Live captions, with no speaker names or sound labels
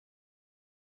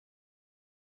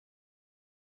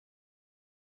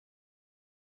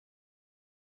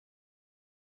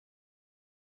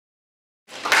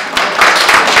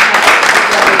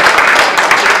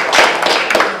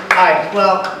Hi,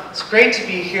 well, it's great to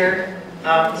be here.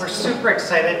 We're super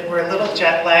excited. We're a little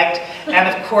jet lagged. And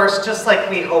of course, just like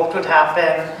we hoped would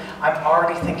happen, I'm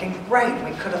already thinking, right,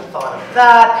 we could have thought of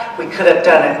that. We could have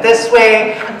done it this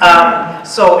way.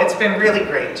 So it's been really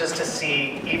great just to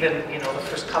see even, the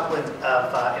first couple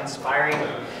of inspiring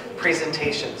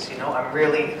presentations. I'm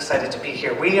really excited to be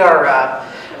here. We are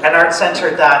an art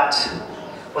center that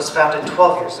was founded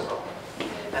 12 years ago.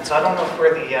 And so I don't know if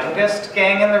we're the youngest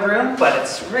gang in the room, but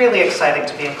it's really exciting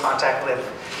to be in contact with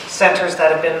centers that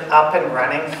have been up and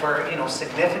running for,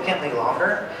 significantly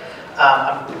longer.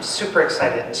 I'm super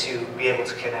excited to be able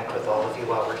to connect with all of you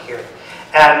while we're here.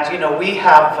 And, we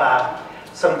have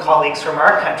some colleagues from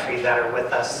our country that are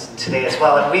with us today as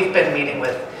well. And we've been meeting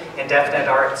with Indefinite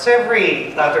Arts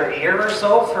every other year or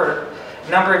so for a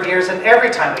number of years. And every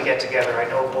time we get together, I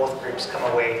know both groups come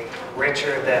away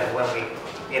richer than when we,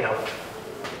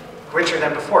 richer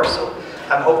than before. So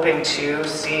I'm hoping to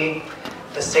see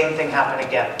the same thing happen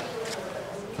again.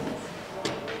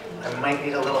 I might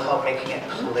need a little help making it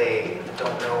play. I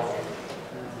don't know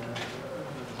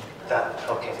that.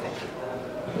 Okay, thank you.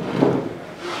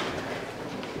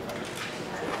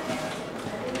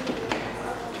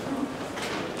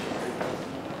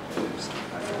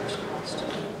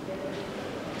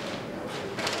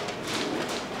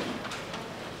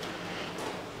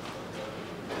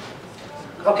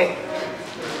 Okay.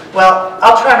 Well,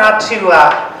 I'll try not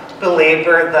to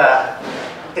belabor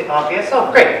the obvious. Oh,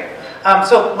 great.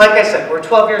 So, like I said, we're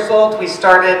 12 years old. We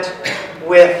started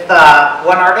with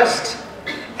one artist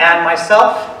and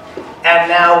myself, and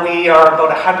now we are about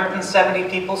 170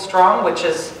 people strong, which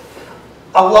is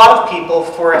a lot of people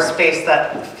for a space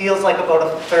that feels like about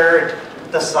a third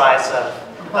the size of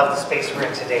the space we're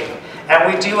in today.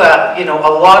 And we do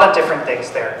a lot of different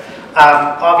things there.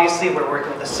 Obviously, we're working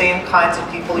with the same kinds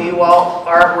of people you all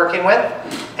are working with,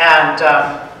 and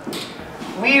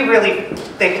we really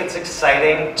think it's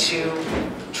exciting to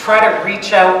try to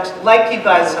reach out, like you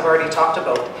guys have already talked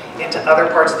about, into other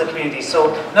parts of the community.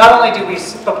 So not only do we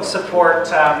support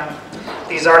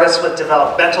these artists with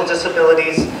developmental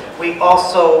disabilities, we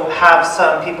also have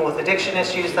some people with addiction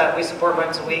issues that we support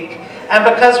once a week. And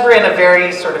because we're in a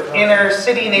very sort of inner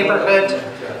city neighborhood,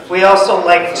 we also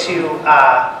like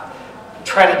to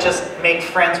try to just make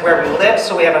friends where we live.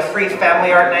 So we have a free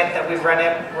family art night that we've run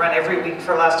every week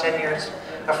for the last 10 years,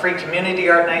 a free community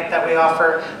art night that we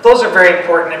offer. Those are very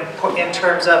important in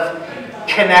terms of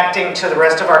connecting to the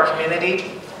rest of our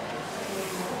community.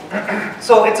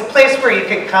 So it's a place where you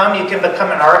can come, you can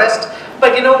become an artist.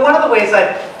 But one of the ways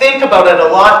I think about it a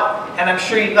lot, and I'm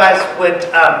sure you guys would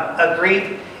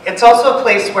agree, it's also a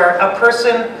place where a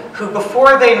person who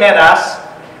before they met us,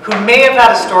 who may have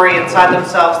had a story inside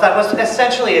themselves that was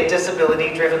essentially a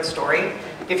disability-driven story.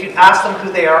 If you ask them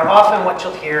who they are, often what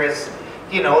you'll hear is,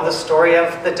 the story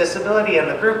of the disability and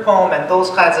the group home and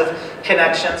those kinds of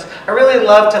connections. I really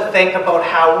love to think about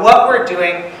how what we're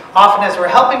doing often is we're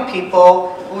helping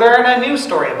people learn a new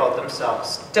story about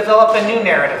themselves, develop a new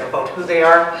narrative about who they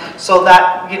are, so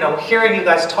that, hearing you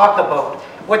guys talk about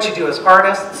what you do as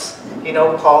artists,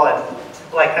 Paul and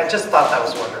I just thought that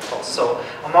was wonderful. So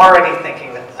I'm already thinking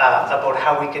about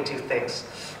how we could do things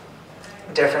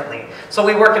differently. So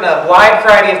we work in a wide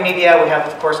variety of media. We have,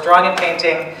 of course, drawing and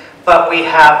painting, but we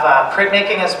have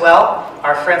printmaking as well.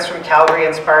 Our friends from Calgary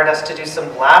inspired us to do some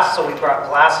glass, so we brought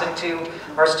glass into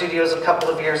our studios a couple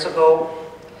of years ago.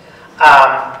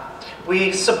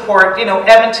 We support,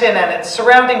 Edmonton and its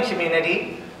surrounding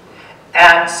community.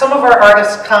 And some of our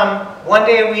artists come 1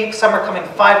 day a week, some are coming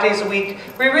 5 days a week.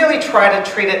 We really try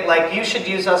to treat it like you should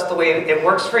use us the way it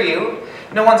works for you.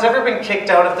 No one's ever been kicked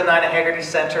out of the Haggerty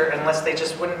Center unless they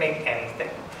just wouldn't make anything.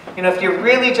 If you're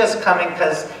really just coming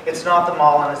because it's not the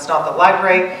mall and it's not the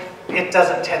library, it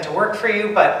doesn't tend to work for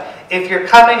you. But if you're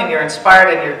coming and you're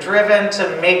inspired and you're driven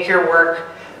to make your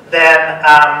work, then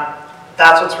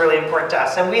that's what's really important to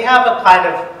us. And we have a kind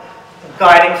of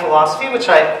guiding philosophy, which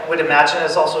I would imagine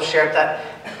is also shared,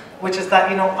 which is that,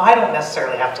 I don't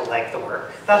necessarily have to like the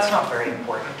work. That's not very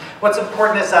important. What's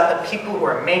important is that the people who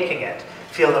are making it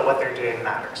feel that what they're doing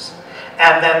matters.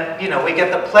 And then, we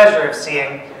get the pleasure of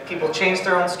seeing people change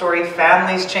their own story,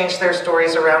 families change their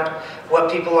stories around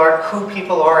what people are, who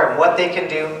people are, and what they can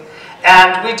do.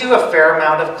 And we do a fair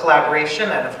amount of collaboration,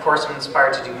 and of course I'm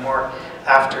inspired to do more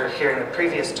after hearing the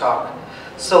previous talk.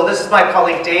 So this is my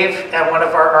colleague Dave, and one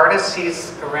of our artists.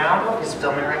 He's around. Oh, he's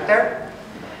filming right there.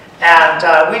 And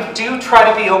we do try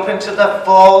to be open to the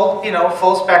full,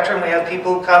 full spectrum. We have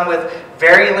people who come with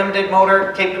very limited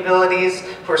motor capabilities,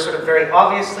 who are sort of very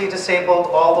obviously disabled,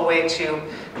 all the way to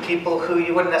people who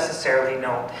you wouldn't necessarily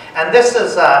know. And this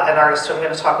is an artist who I'm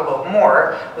going to talk about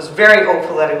more. I was very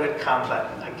hopeful that he would come, but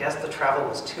I guess the travel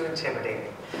was too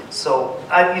intimidating. So,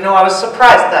 I was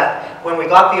surprised that when we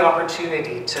got the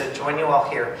opportunity to join you all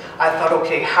here, I thought,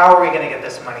 okay, how are we going to get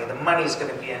this money? The money's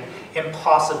going to be an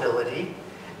impossibility,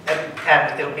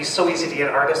 and it'll be so easy to get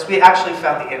artists. We actually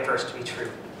found the inverse to be true.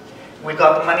 We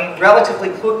got the money relatively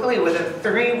quickly. Within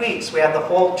 3 weeks, we had the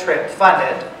whole trip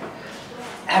funded.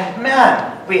 And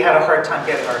man, we had a hard time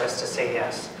getting artists to say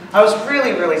yes. I was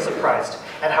really, really surprised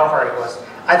at how hard it was.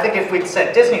 I think if we'd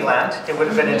said Disneyland, it would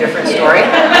have been a different story,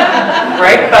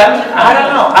 right? But I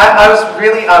don't know. I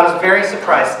was very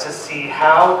surprised to see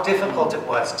how difficult it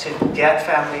was to get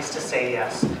families to say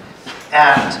yes.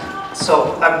 And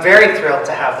so I'm very thrilled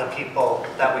to have the people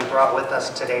that we brought with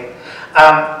us today.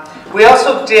 We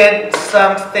also did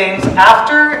some things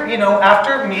after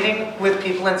meeting with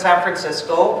people in San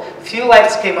Francisco. A few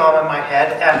lights came on in my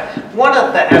head, and one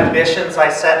of the ambitions I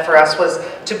set for us was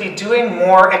to be doing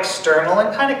more external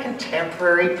and kind of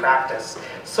contemporary practice.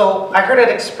 So I heard it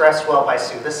expressed well by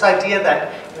Sue, this idea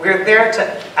that we're there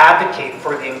to advocate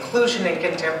for the inclusion in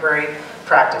contemporary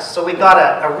practice. So we got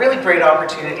a really great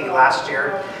opportunity last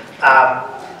year.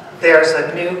 There's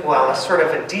a new, sort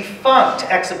of a defunct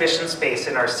exhibition space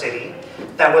in our city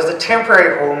that was a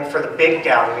temporary home for the big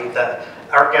gallery, the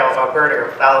Art Gallery of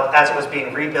Alberta. As it was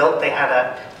being rebuilt, they had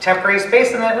a temporary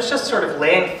space, and then it was just sort of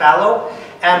laying fallow.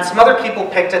 And some other people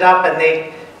picked it up, and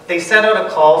they sent out a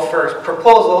call for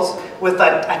proposals with,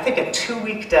 I think, a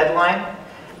 2-week deadline.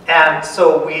 And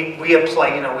so we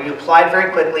applied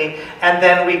very quickly, and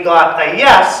then we got a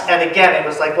yes, and again, it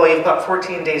was like, well, you've got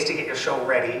 14 days to get your show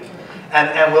ready.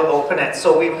 And we'll open it.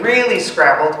 So we really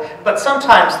scrambled, but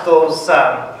sometimes those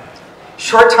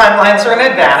short timelines are an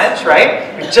advantage,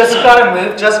 right? We just got to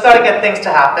move, just got to get things to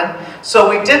happen. So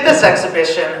we did this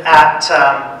exhibition at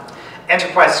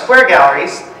Enterprise Square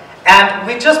Galleries, and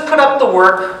we just put up the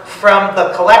work from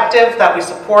the collective that we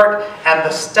support and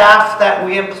the staff that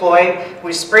we employ.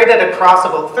 We sprayed it across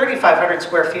about 3,500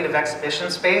 square feet of exhibition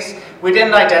space. We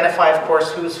didn't identify, of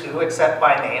course, who's who except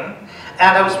by name.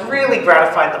 And I was really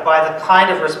gratified by the kind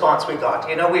of response we got.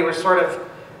 We were sort of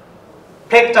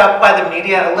picked up by the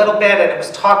media a little bit, and it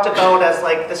was talked about as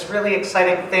like this really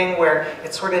exciting thing where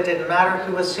it sort of didn't matter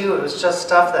who was who. It was just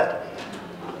stuff that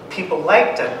people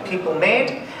liked and people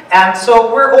made. And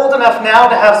so we're old enough now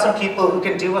to have some people who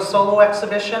can do a solo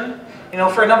exhibition.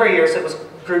 For a number of years it was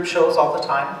group shows all the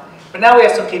time. But now we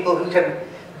have some people who can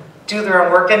do their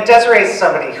own work. And Desiree is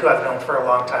somebody who I've known for a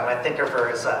long time. I think of her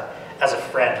as a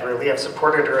friend, really. I've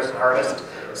supported her as an artist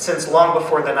since long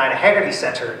before the Haggerty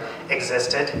Center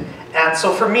existed. And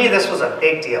so for me, this was a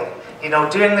big deal.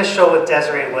 Doing this show with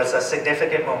Desiree was a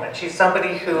significant moment. She's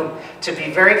somebody who, to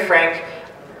be very frank,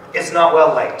 is not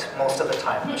well liked most of the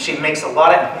time. She makes a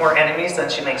lot more enemies than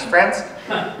she makes friends.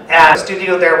 And in the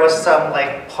studio there was some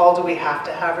like, Paul, do we have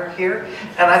to have her here?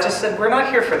 And I just said, we're not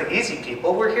here for the easy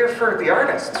people, we're here for the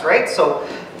artists, right? So,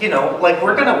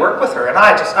 we're gonna work with her. And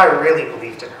I really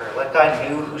believed in her. Like, I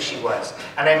knew who she was.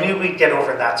 And I knew we'd get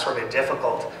over that sort of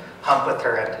difficult hump with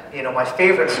her. And, my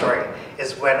favorite story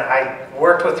is when I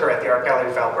worked with her at the Art Gallery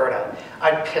of Alberta.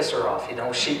 I'd piss her off,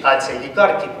 I'd say, you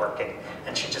gotta keep working.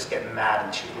 And she'd just get mad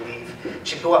and she'd leave.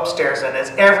 She'd go upstairs, and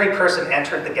as every person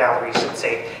entered the gallery, she'd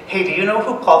say, hey, do you know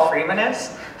who Paul Freeman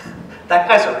is? That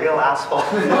guy's a real asshole.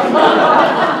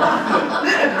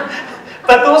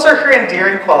 But those are her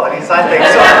endearing qualities, I think.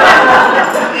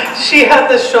 So she had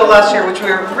this show last year, which we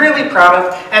were really proud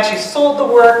of, and she sold the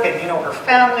work, and her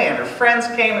family and her friends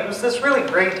came. It was this really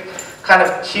great kind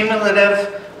of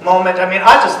cumulative moment. I mean,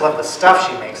 I just love the stuff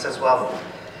she makes as well.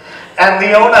 And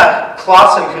Leona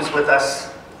Clausen, who's with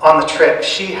us on the trip,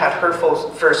 she had her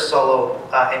first solo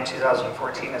in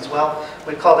 2014 as well.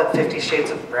 We called it 50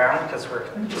 Shades of Brown because we're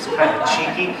just kind of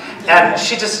cheeky. And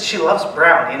she loves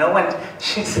brown, and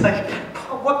she's like,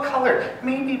 what color?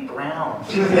 Maybe brown,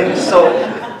 she thinks. So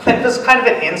it was kind of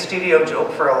an in-studio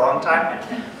joke for a long time.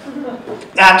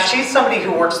 And she's somebody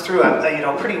who works through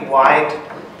a pretty wide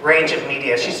range of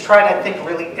media. She's tried, I think,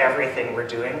 really everything we're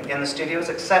doing in the studios,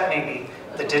 except maybe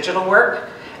the digital work.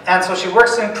 And so she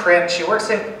works in print, she works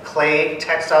in clay,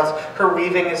 textiles, her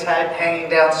weaving is hanging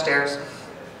downstairs.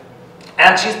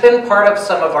 And she's been part of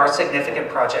some of our significant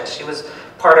projects. She was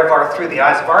part of our Through the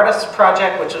Eyes of Artists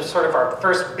project, which was sort of our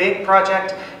first big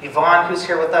project. Yvonne, who's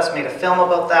here with us, made a film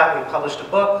about that. We published a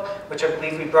book, which I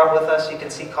believe we brought with us. You can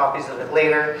see copies of it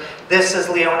later. This is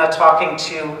Leona talking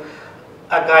to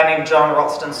a guy named John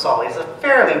Ralston Saul. He's a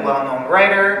fairly well-known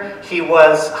writer. He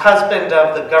was husband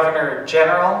of the Governor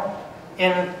General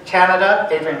in Canada,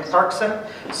 Adrian Clarkson.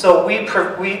 So we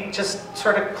just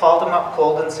sort of called him up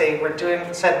cold and said, we're doing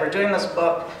this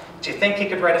book. Do you think you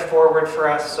could write a foreword for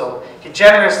us? So he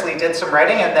generously did some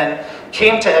writing and then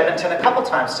came to Edmonton a couple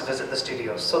times to visit the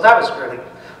studios. So that was really,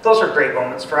 those were great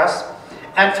moments for us.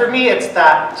 And for me, it's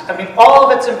that, I mean, all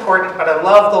of it's important, but I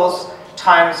love those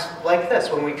times like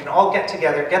this when we can all get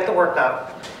together, get the work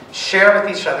up, share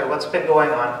with each other what's been going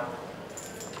on.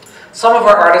 Some of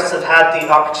our artists have had the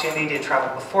opportunity to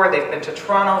travel before. They've been to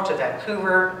Toronto, to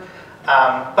Vancouver,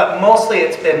 but mostly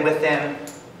it's been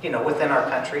within our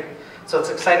country. So it's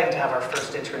exciting to have our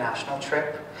first international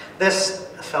trip. This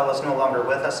fellow's no longer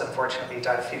with us, unfortunately. He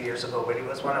died a few years ago, but he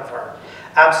was one of our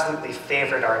absolutely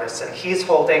favorite artists, and he's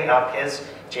holding up his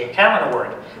Jane Cameron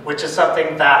Award, which is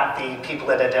something that the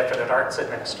people at Indefinite Arts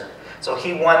administer. So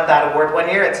he won that award one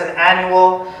year. It's an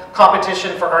annual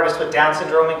competition for artists with Down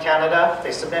syndrome in Canada.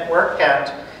 They submit work,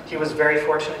 and he was very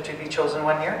fortunate to be chosen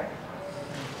one year.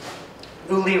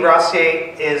 Uli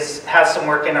Rossier has some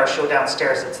work in our show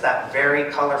downstairs. It's that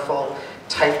very colorful,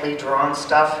 tightly drawn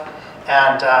stuff.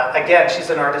 And again, she's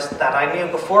an artist that I knew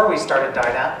before we started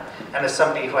Dinah, and is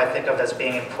somebody who I think of as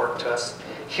being important to us.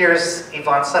 Here's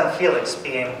Yvonne's son Felix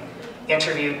being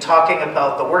interviewed, talking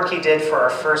about the work he did for our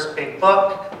first big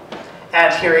book.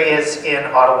 And here he is in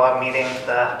Ottawa meeting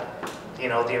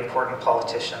the important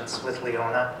politicians with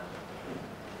Leona.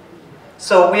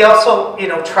 So we also,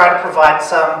 try to provide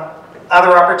some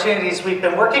other opportunities. We've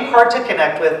been working hard to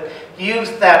connect with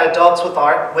youth and adults with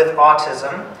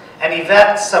autism. And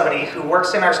Yvette's somebody who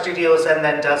works in our studios and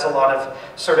then does a lot of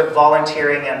sort of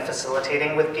volunteering and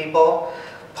facilitating with people.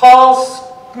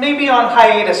 Paul's maybe on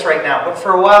hiatus right now, but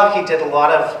for a while he did a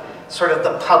lot of sort of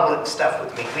the public stuff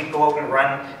with me. We'd go out and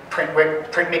run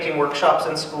printmaking workshops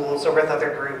in schools or with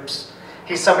other groups.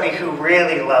 He's somebody who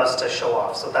really loves to show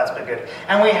off, so that's been good.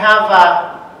 And we have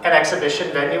an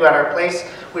exhibition venue at our place.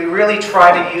 We really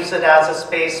try to use it as a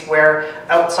space where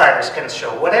outsiders can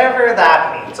show, whatever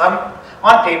that means.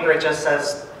 On paper, it just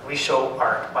says we show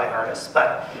art by artists,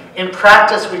 but in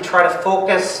practice, we try to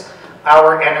focus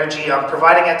our energy on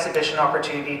providing exhibition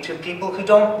opportunity to people who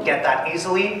don't get that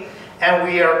easily, and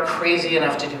we are crazy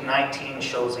enough to do 19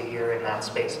 shows a year in that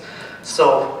space.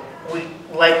 So we,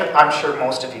 like I'm sure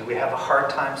most of you, we have a hard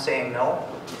time saying no.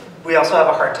 We also have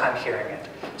a hard time hearing it.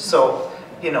 So,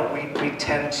 we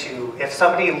tend to, if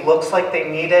somebody looks like they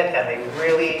need it and they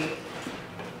really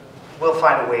will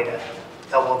find a way to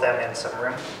elbow them in some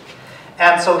room.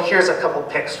 And so here's a couple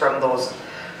pics from those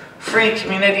free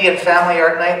community and family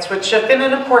art nights, which have been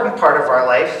an important part of our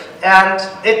life. And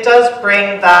it does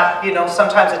bring that,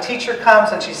 sometimes a teacher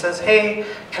comes and she says, hey,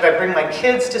 could I bring my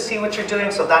kids to see what you're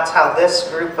doing? So that's how this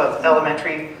group of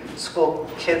elementary school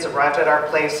kids arrived at our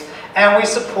place. And we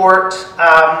support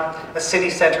a city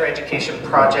center education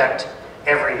project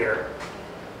every year.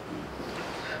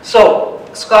 So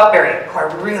Scott Berry, who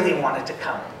I really wanted to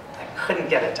come, couldn't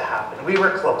get it to happen. We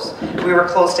were close. We were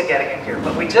close to getting him here,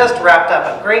 but we just wrapped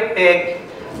up a great big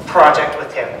project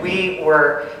with him. We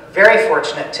were very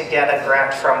fortunate to get a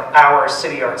grant from our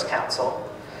City Arts Council.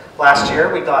 Last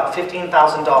year, we got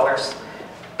 $15,000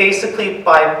 basically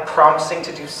by promising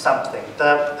to do something.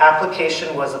 The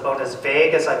application was about as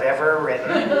vague as I've ever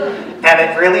written, and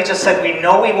it really just said, we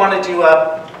know we want to do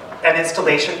an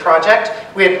installation project.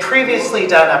 We had previously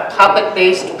done a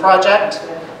puppet-based project,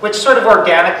 which sort of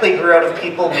organically grew out of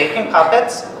people making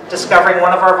puppets, discovering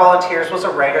one of our volunteers was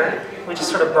a writer. We just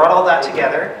sort of brought all that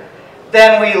together.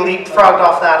 Then we leapfrogged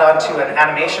off that onto an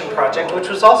animation project, which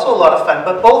was also a lot of fun,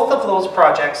 but both of those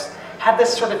projects had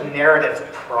this sort of narrative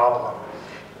problem.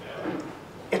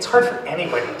 It's hard for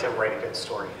anybody to write a good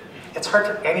story. It's hard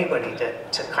for anybody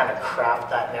to kind of craft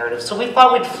that narrative. So we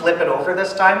thought we'd flip it over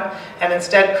this time and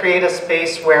instead create a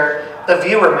space where the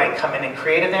viewer might come in and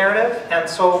create a narrative. And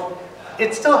so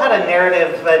it still had a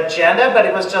narrative agenda, but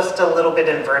it was just a little bit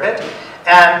inverted.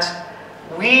 And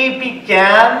we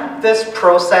began this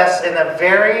process in a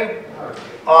very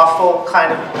awful,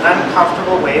 kind of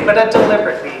uncomfortable way, but a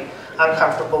deliberately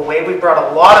uncomfortable way. We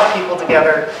brought a lot of people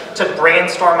together to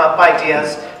brainstorm up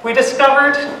ideas. We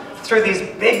discovered through these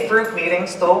big group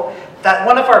meetings, though, that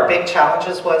one of our big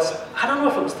challenges was, I don't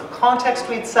know if it was the context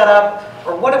we'd set up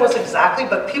or what it was exactly,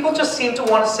 but people just seemed to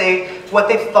want to say what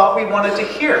they thought we wanted to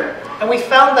hear. And we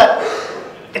found that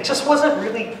it just wasn't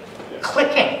really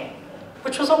clicking,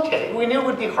 which was okay. We knew it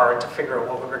would be hard to figure out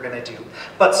what we were going to do.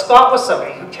 But Scott was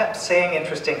somebody who kept saying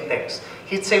interesting things.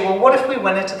 He'd say, well, what if we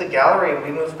went into the gallery and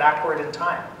we moved backward in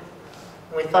time?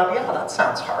 And we thought, yeah, that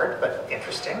sounds hard, but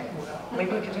interesting.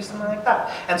 Maybe we could do something like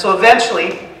that. And so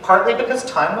eventually, partly because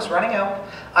time was running out,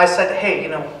 I said, hey,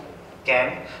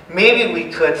 gang, maybe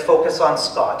we could focus on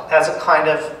Scott as a kind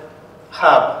of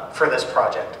hub for this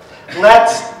project.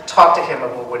 Let's talk to him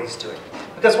about what he's doing.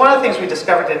 Because one of the things we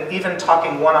discovered in even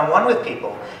talking one-on-one with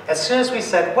people, as soon as we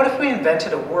said, what if we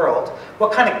invented a world,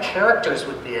 what kind of characters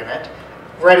would be in it?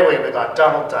 Right away we got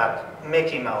Donald Duck,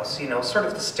 Mickey Mouse, you know, sort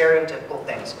of the stereotypical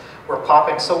things were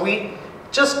popping. So we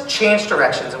just changed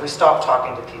directions and we stopped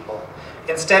talking to people.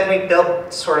 Instead we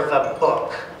built sort of a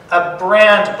book, a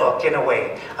brand book in a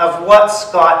way, of what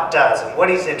Scott does and what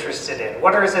he's interested in,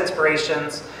 what are his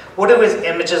inspirations, what do his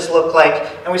images look like,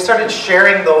 and we started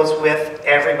sharing those with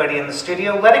everybody in the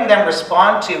studio, letting them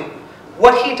respond to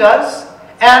what he does,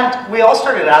 and we all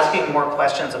started asking more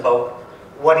questions about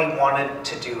what he wanted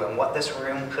to do and what this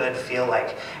room could feel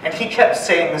like. And he kept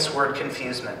saying this word,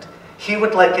 confusement. He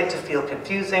would like it to feel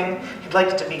confusing, he'd like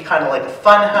it to be kind of like a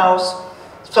fun house.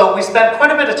 So we spent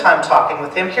quite a bit of time talking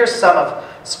with him. Here's some of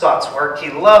Scott's work.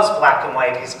 He loves black and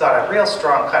white. He's got a real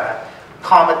strong kind of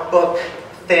comic book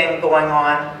thing going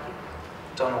on.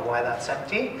 Don't know why that's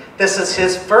empty. This is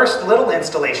his first little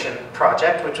installation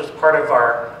project, which was part of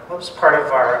our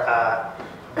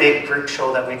big group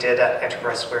show that we did at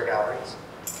Enterprise Square Galleries.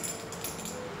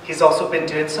 He's also been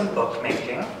doing some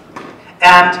bookmaking.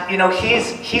 And you know,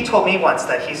 he told me once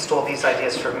that he stole these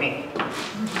ideas from me.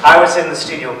 I was in the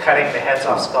studio cutting the heads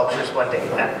off sculptures one day,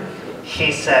 and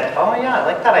he said, oh yeah, I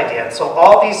like that idea. And so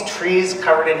all these trees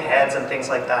covered in heads and things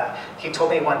like that, he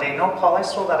told me one day, no, Paul, I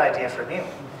stole that idea from you.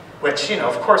 Which, you know,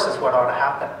 of course is what ought to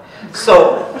happen.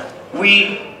 So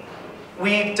we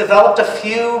developed a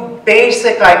few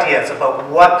basic ideas about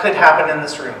what could happen in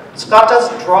this room. Scott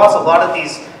draws a lot of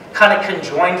these kind of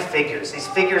conjoined figures, these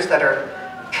figures that are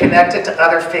connected to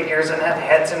other figures and have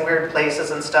heads in weird places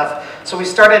and stuff. So we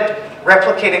started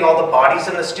replicating all the bodies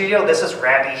in the studio. This is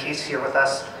Randy, he's here with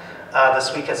us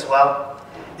this week as well.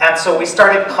 And so we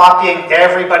started copying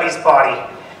everybody's body.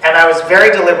 And I was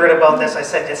very deliberate about this. I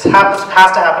said, this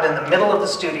has to happen in the middle of the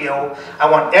studio. I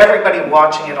want everybody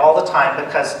watching it all the time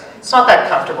because it's not that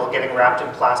comfortable getting wrapped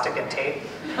in plastic and tape.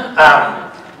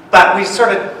 But we sort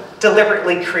of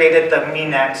deliberately created the me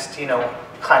next, you know,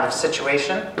 kind of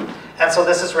situation. And so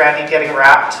this is Randy getting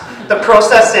wrapped. The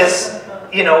process is,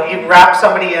 you know, you wrap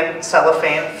somebody in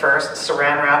cellophane first,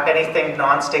 saran wrap, anything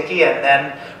non-sticky, and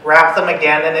then wrap them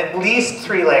again in at least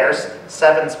 3 layers,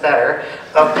 7's better,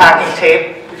 of packing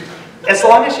tape. As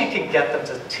long as you can get them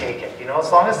to take it, you know,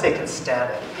 as long as they can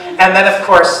stand it. And then, of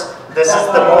course, this is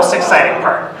the most exciting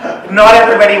part. Not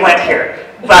everybody went here,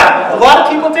 but a lot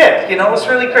of people did. You know, it was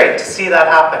really great to see that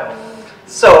happen.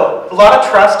 So, a lot of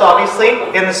trust, obviously,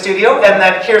 in the studio, and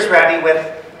then here's Randy with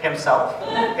himself,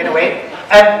 in a way.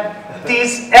 And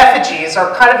these effigies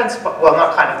are kind of, well,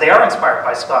 not kind of, they are inspired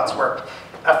by Scott's work.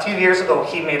 A few years ago,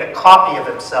 he made a copy of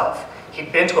himself.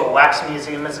 He'd been to a wax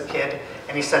museum as a kid,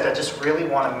 and he said, I just really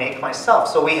want to make myself.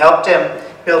 So we helped him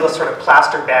build a sort of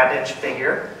plaster bandage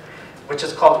figure, which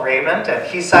is called Raymond, and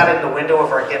he sat in the window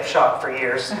of our gift shop for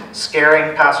years,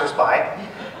 scaring passersby.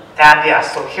 And yeah,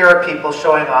 so here are people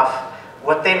showing off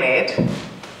what they made.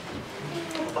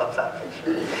 Love that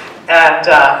picture. And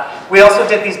we also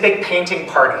did these big painting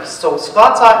parties. So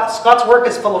Scott's work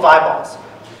is full of eyeballs.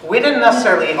 We didn't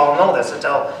necessarily all know this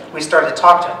until we started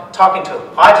talking to him.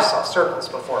 I just saw circles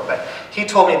before, but he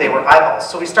told me they were eyeballs.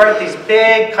 So we started these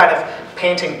big kind of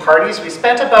painting parties. We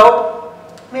spent about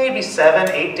maybe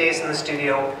 7, 8 days in the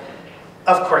studio.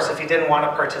 Of course, if you didn't want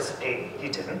to participate, you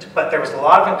didn't. But there was a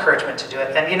lot of encouragement to do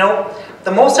it. And you know,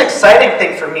 the most exciting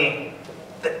thing for me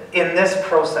in this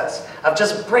process of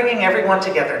just bringing everyone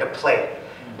together to play,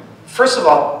 first of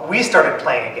all, we started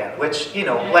playing again, which, you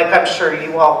know, like I'm sure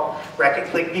you all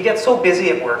recognize, like you get so busy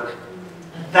at work,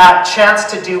 that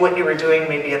chance to do what you were doing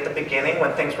maybe at the beginning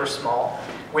when things were small,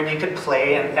 when you could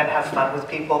play and have fun with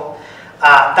people,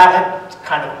 that had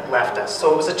kind of left us.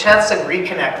 So it was a chance to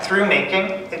reconnect through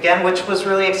making, again, which was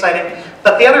really exciting.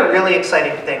 But the other really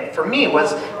exciting thing for me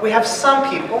was we have some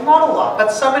people, not a lot,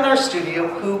 but some in our studio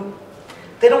who,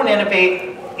 they don't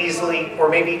innovate easily or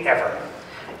maybe ever.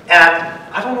 And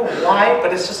I don't know why,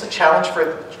 but it's just a challenge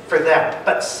for them.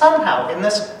 But somehow, in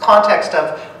this context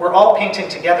of we're all painting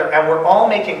together and we're all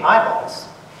making eyeballs,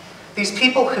 these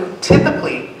people who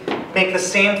typically make the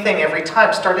same thing every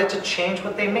time started to change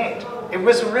what they made. It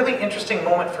was a really interesting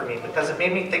moment for me because it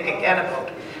made me think again about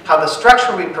how the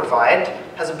structure we provide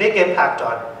has a big impact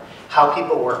on how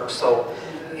people work. So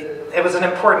it was an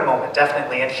important moment,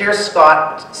 definitely. And here's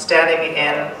Scott standing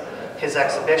in his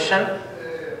exhibition.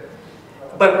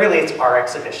 But really, it's our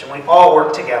exhibition. We all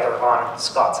work together on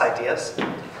Scott's ideas.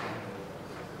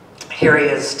 Here he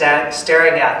is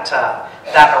staring at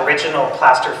that original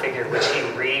plaster figure, which he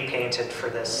repainted for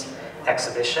this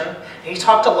exhibition. And he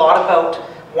talked a lot about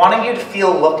wanting you to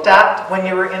feel looked at when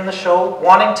you were in the show,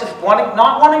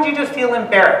 not wanting you to feel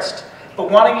embarrassed, but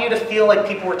wanting you to feel like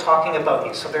people were talking about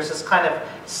you. So there's this kind of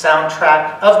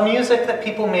soundtrack of music that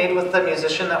people made with the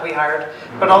musician that we hired,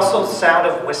 but also sound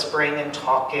of whispering and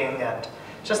talking, and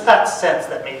just that sense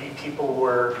that maybe people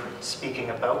were speaking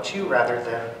about you rather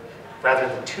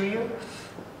than to you.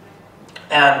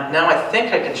 And now I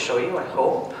think I can show you, I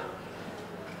hope.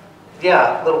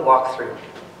 Yeah, a little walkthrough.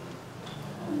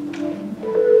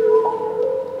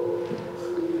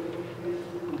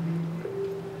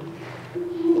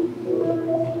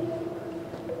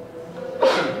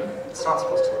 It's not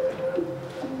supposed to look like that.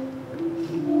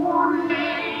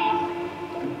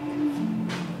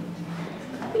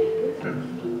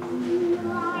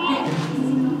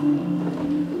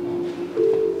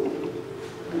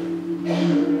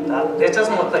 It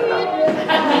doesn't look like that.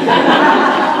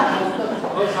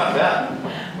 Well, it's not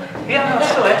bad. Yeah, no, it's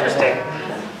still interesting.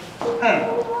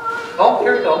 Oh,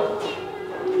 here we go.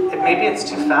 Maybe it's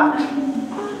too fat.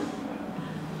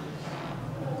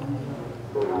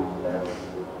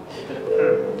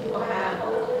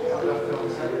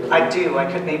 I do. I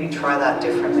could maybe try that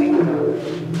differently.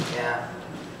 Yeah.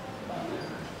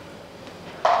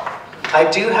 I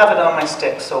do have it on my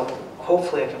stick, so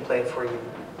hopefully I can play it for you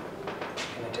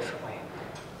in a different way.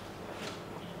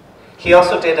 He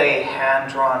also did a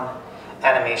hand-drawn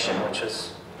animation, which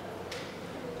is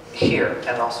here,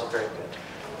 and also very good.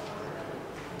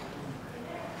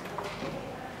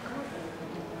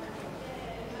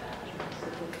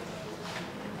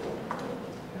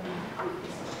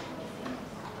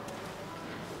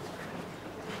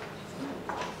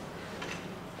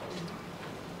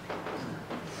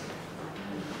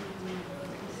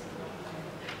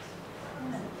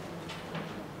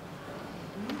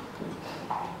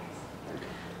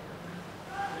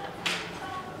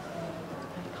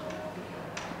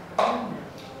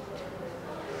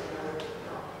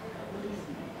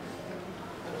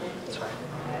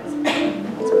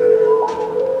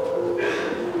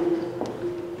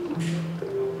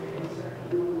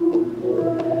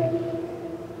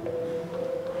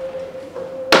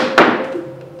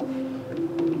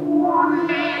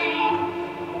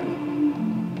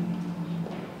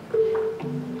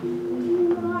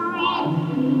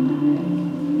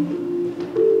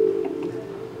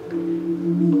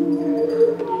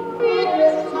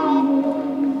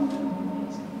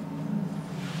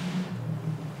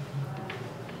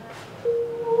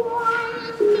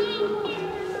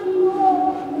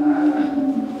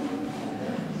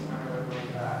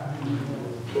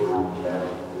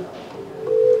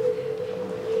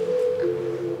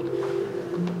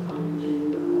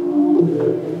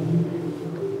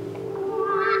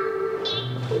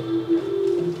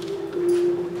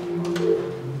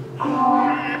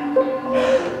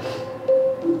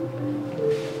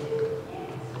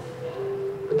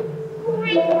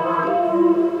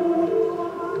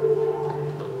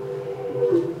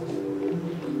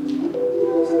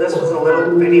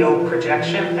 Video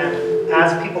projection, and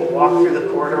as people walk through the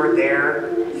corridor,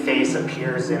 their face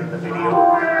appears in the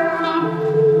video.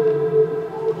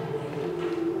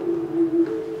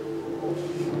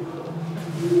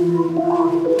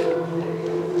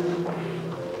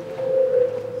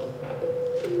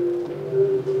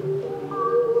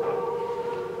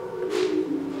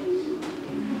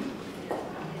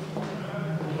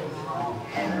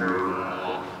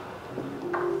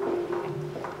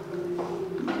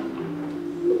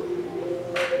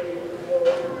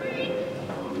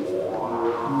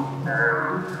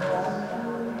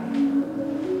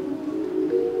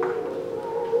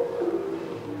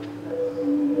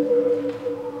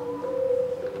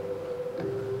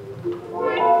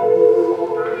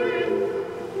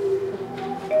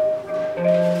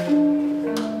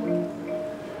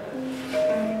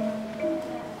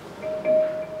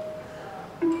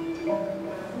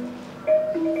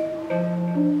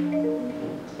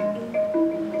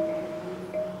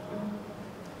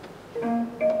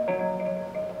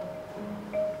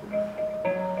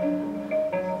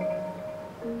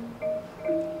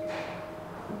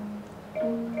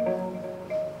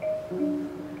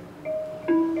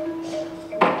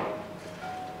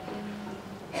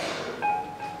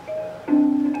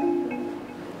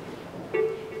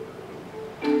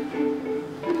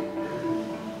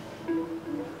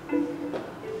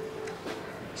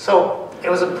 So it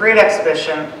was a great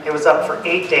exhibition. It was up for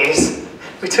 8 days.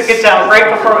 We took it down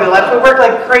right before we left. We worked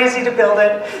like crazy to build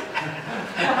it.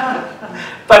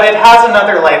 But it has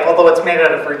another life, although it's made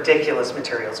out of ridiculous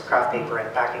materials, craft paper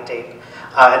and packing tape.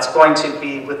 It's going to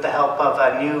be with the help of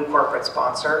a new corporate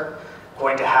sponsor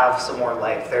going to have some more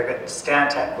life.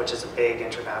 Stantec, which is a big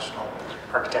international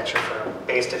architecture firm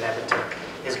based in Edmonton,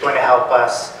 is going to help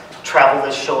us travel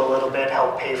this show a little bit,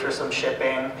 help pay for some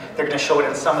shipping. They're going to show it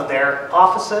in some of their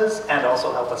offices and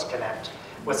also help us connect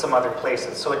with some other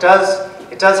places. So it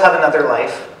does have another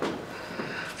life,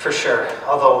 for sure.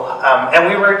 Although, and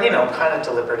we were, kind of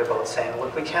deliberate about saying,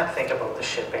 look, we can't think about the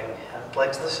shipping, and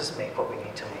like, let's just make what we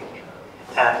need to make.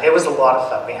 And it was a lot of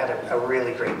fun. We had a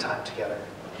really great time together.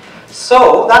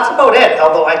 So that's about it,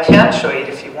 although I can show you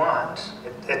if you want.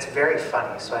 It's very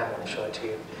funny, so I'm going to show it to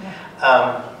you.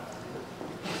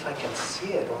 If I can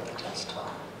see it on the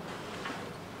desktop.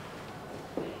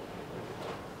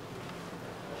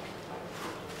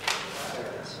 There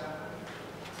it is.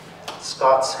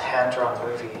 Scott's hand-drawn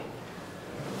movie.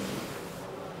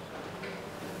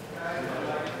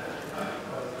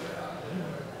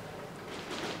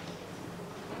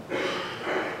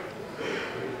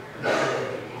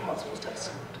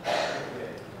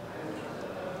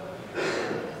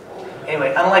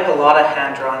 Anyway, unlike a lot of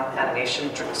hand-drawn animation,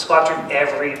 Scott drew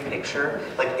every picture,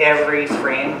 like every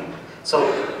frame. So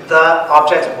the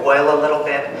objects boil a little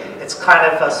bit. It's kind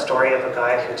of a story of a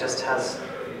guy who just has,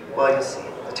 well, you see,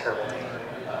 a terrible day.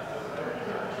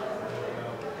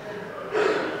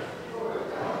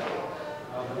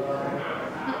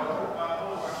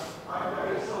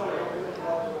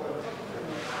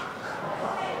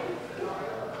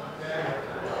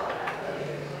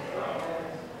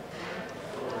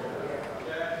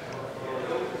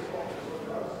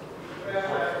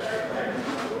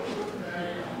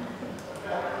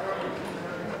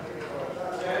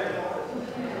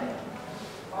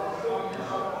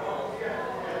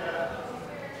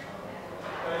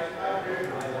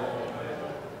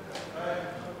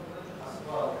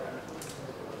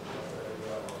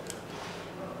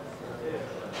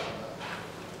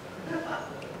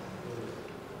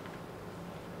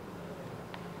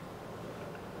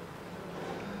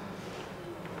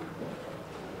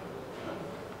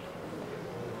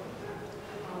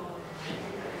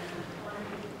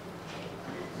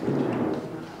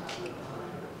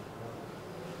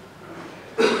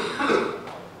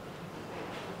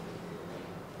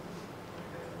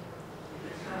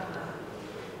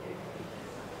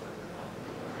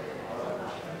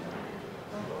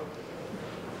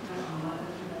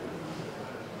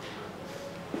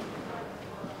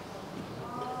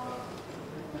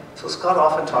 So Scott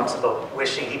often talks about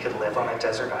wishing he could live on a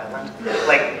desert island,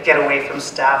 like get away from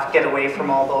staff, get away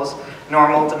from all those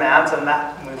normal demands, and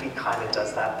that movie kind of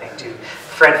does that thing too.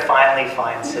 Fred finally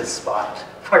finds his spot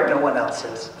where no one else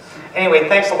is. Anyway,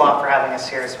 thanks a lot for having us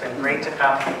here. It's been great to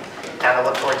come, and I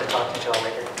look forward to talking to you all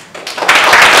later.